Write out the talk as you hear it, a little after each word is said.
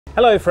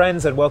Hello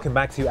friends and welcome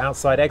back to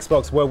Outside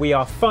Xbox, where we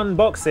are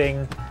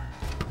funboxing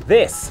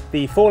this,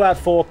 the Fallout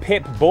 4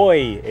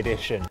 Pip-Boy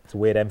Edition. It's a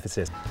weird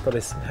emphasis. Got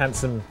this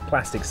handsome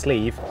plastic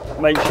sleeve.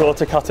 Make sure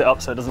to cut it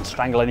up so it doesn't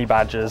strangle any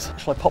badgers.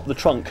 Shall I pop the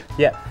trunk?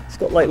 Yeah. It's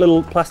got like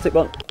little plastic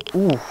one.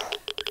 Ooh.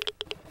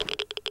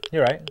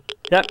 You're right.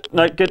 Yep,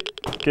 no, good.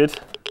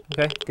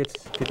 Okay,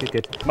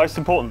 good. Most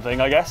important thing,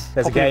 I guess.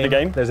 There's a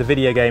game. There's a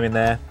video game in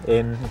there.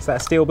 Is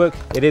that a Steelbook?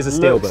 It is a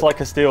Steelbook. Looks like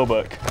a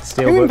Steelbook.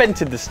 Who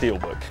invented the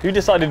Steelbook? Who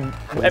decided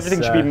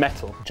everything should be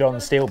metal? John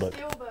Steelbook.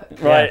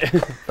 Right. Yeah.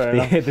 Fair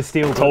enough. The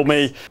Steelbook. Told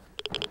me.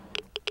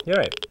 You're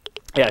right.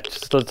 Yeah,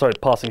 just sorry,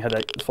 passing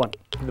headache. It's fine.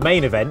 The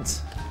main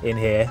event in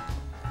here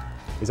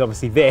is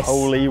obviously this.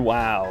 Holy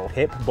wow.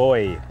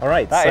 Pip-Boy. All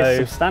right, that is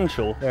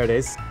substantial. There it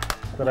is.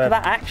 Look at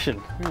that action.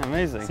 Yeah,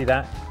 amazing. See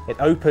that? It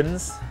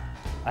opens.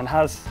 And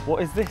has,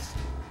 what is this?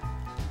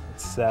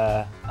 It's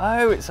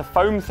oh, it's a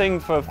foam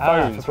thing for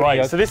phones,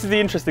 right? So this is the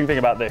interesting thing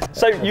about this.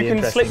 So you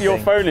can slip your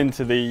phone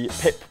into the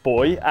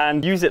Pip-Boy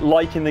and use it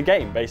like in the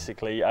game,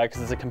 basically, because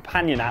there's a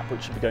companion app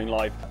which should be going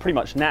live pretty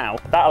much now.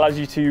 That allows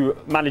you to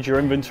manage your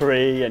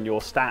inventory and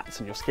your stats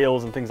and your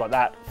skills and things like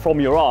that from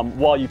your arm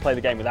while you play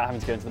the game without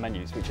having to go into the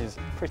menus, which is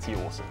pretty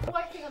awesome.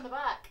 White thing on the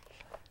back.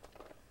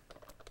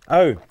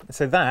 Oh,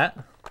 so that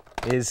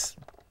is,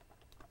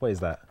 what is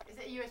that? Is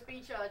it a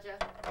USB charger?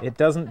 It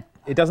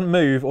doesn't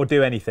move or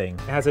do anything.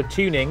 It has a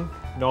tuning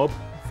knob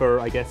for,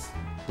 I guess,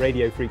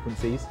 radio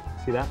frequencies.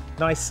 See that?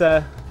 Nice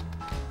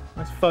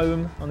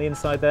foam on the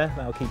inside there.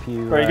 That'll keep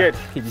you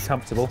keep you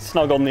comfortable.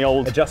 Snug on the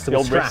old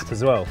adjustable strap wrist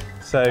as well.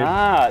 So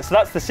so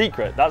that's the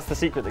secret. That's the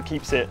secret that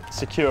keeps it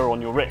secure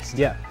on your wrist.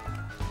 Yeah.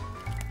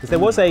 Because there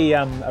was a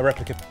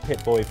replica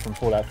Pip-Boy from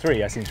Fallout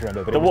 3, I seem to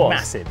remember, but it was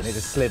massive and it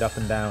just slid up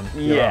and down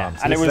your arm.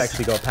 So and it's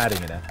actually got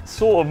padding in it.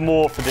 Sort of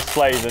more for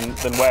display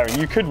than wearing.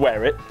 You could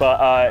wear it,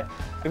 but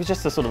it was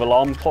just a sort of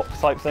alarm clock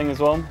type thing as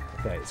well.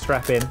 Okay,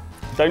 strap in.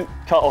 Don't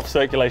cut off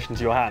circulation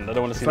to your hand. I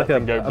don't want to see that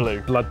thing go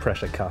blue. Blood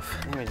pressure cuff.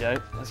 There we go.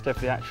 Let's go for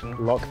the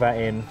action. Lock that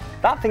in.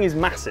 That thing is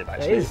massive,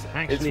 actually. It is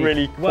actually. It's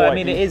really well. I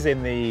mean, it is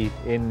in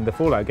the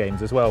Fallout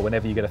games as well.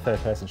 Whenever you get a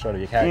third-person shot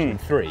of your character in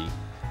 3,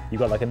 you've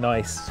got like a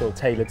nice sort of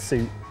tailored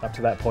suit up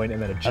to that point, and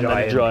then a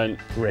giant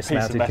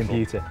wrist-mounted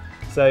computer.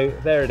 So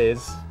there it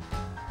is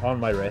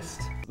on my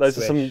wrist. Those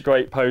are some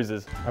great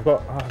poses. I've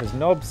got there's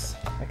knobs.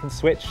 I can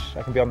switch.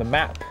 I can be on the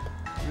map.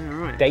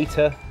 Right.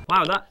 Data.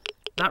 Wow,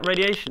 that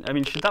radiation. I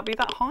mean, should that be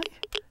that high?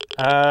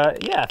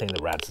 Yeah, I think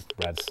the rads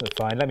are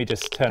fine. Let me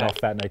just turn off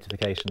that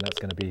notification. That's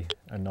going to be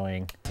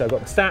annoying. So I've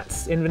got the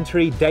stats,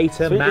 inventory,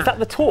 data, map. Is that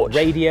the torch?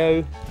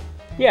 Radio.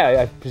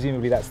 Yeah,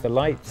 presumably that's the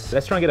lights.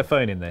 Let's try and get a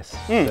phone in this.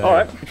 So. All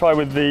right, try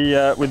with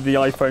the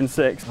iPhone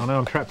 6. Oh no,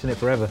 I'm trapped in it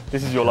forever.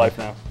 This is your life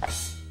now.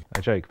 I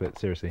joke, but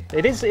seriously,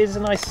 it is a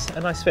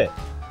nice fit,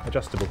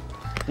 adjustable.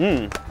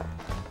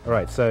 All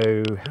right,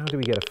 so how do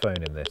we get a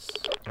phone in this?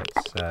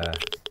 Let's.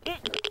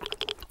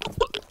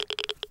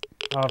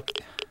 Oh,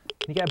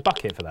 can you get a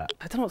bucket for that?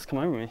 I don't know what's come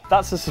over me.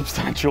 That's a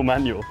substantial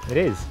manual. It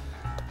is.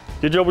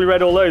 Good job we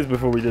read all those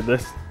before we did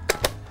this.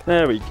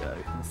 There we go.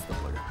 That's the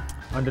bugger.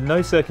 Under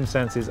no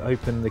circumstances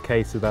open the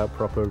case without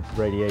proper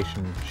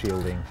radiation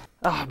shielding.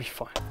 I'll be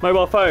fine.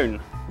 Mobile phone.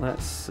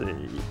 Let's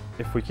see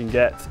if we can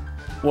get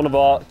one of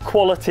our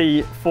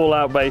quality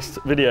Fallout-based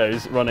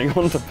videos running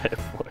onto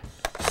Pip-Boy.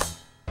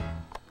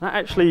 That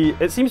actually,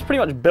 it seems pretty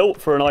much built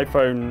for an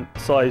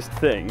iPhone-sized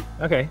thing.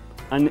 Okay.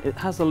 And it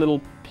has a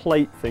little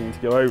plate thing to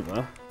go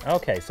over.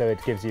 Okay, so it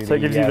gives you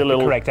the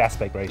correct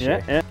aspect ratio.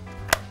 Yeah.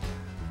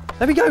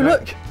 There we go,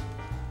 look!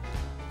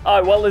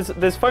 Well,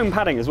 there's foam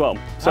padding as well.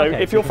 So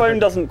if your phone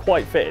doesn't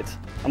quite fit,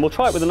 and we'll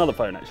try it with another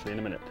phone actually in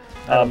a minute.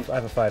 I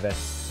have a 5S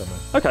somewhere.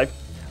 Okay.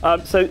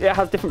 So it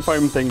has different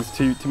foam things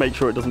to make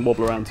sure it doesn't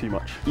wobble around too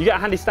much. You get a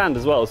handy stand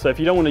as well, so if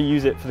you don't want to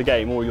use it for the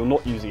game or you're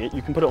not using it,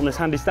 you can put it on this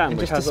handy stand. And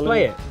which just has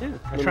display a little,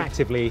 it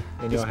attractively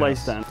in your display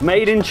house. stand.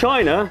 Made in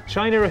China.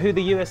 China are who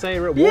the USA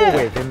are at war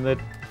with in the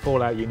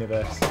Fallout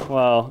universe.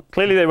 Well,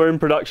 clearly they were in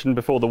production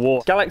before the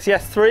war. Galaxy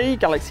S3,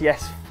 Galaxy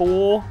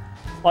S4,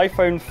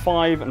 iPhone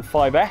 5 and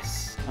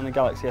 5S, and the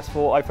Galaxy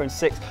S4, iPhone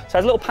 6. So it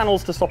has little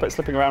panels to stop it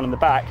slipping around in the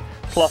back,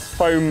 plus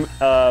foam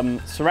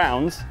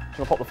surrounds. Do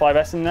you want to pop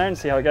the 5S in there and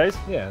see how it goes?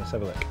 Yeah, let's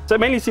have a look. So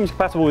it mainly seems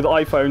compatible with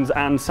iPhones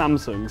and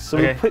Samsungs. So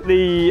we put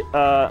the,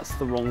 that's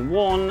the wrong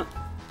one.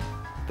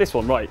 This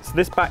one, right. So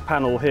this back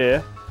panel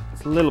here,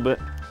 it's a little bit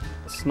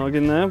snug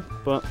in there,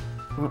 but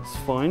that's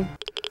fine.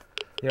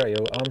 Yeah,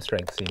 your arm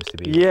strength seems to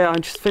be... Yeah,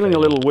 I'm just feeling a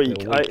little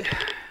weak.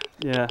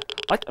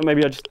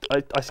 Maybe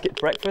I skipped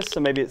breakfast,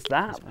 so maybe it's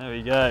that. There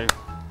we go.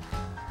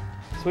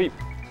 Sweet.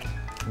 You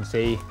can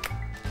see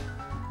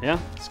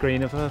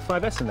screen of a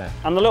 5S in there.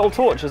 And the little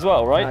torch as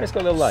well, right? It's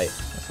got a little light.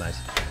 That's nice.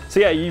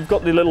 So yeah, you've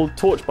got the little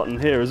torch button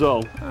here as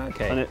well.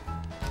 Okay. And it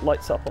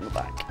lights up on the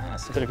back. I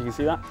don't know if you can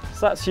see that.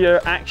 So that's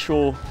your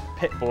actual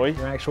Pip-Boy.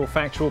 Your actual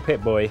factual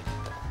Pip-Boy.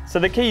 So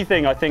the key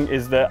thing, I think,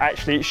 is that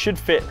actually it should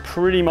fit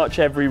pretty much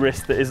every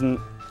wrist that isn't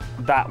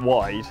that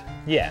wide.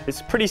 Yeah.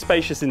 It's pretty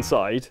spacious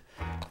inside,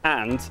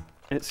 and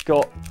it's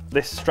got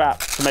this strap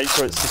to make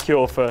sure it's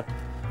secure for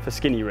for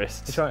skinny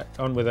wrists. Try it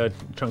on with a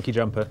chunky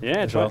jumper. Yeah,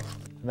 as well.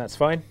 And that's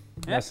fine.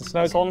 Yeah, nice and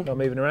snug, not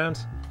moving around.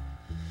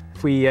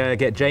 If we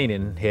get Jane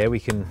in here, we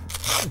can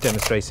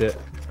demonstrate it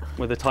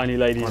with a tiny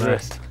lady's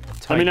wrist.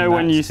 Let me know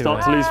when you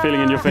start to lose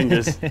feeling in your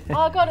fingers.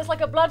 Oh God, it's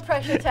like a blood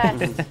pressure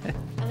test.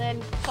 And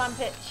then clamp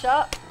it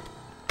shut.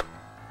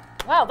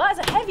 Wow, that is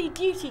a heavy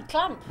duty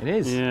clamp. It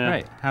is. Yeah.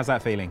 Great. How's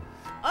that feeling?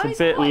 It's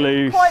a bit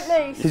loose. Quite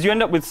loose. Because you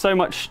end up with so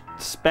much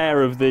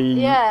spare of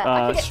the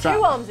I could get strap.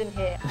 2 arms in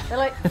here. They're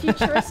like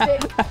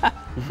futuristic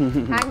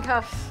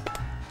handcuffs.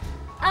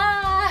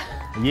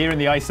 Ah! A year in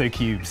the ISO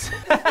cubes.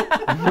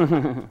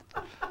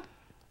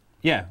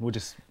 Yeah, we'll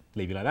just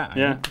leave you like that.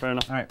 Yeah, fair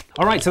enough.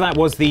 All right, so that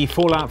was the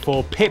Fallout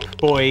 4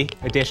 Pip-Boy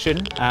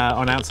Edition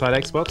on Outside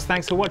Xbox.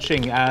 Thanks for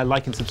watching.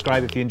 Like and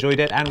subscribe if you enjoyed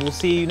it, and we'll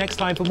see you next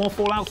time for more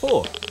Fallout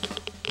 4.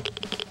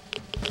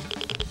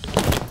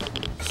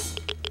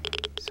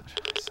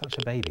 Such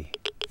a baby.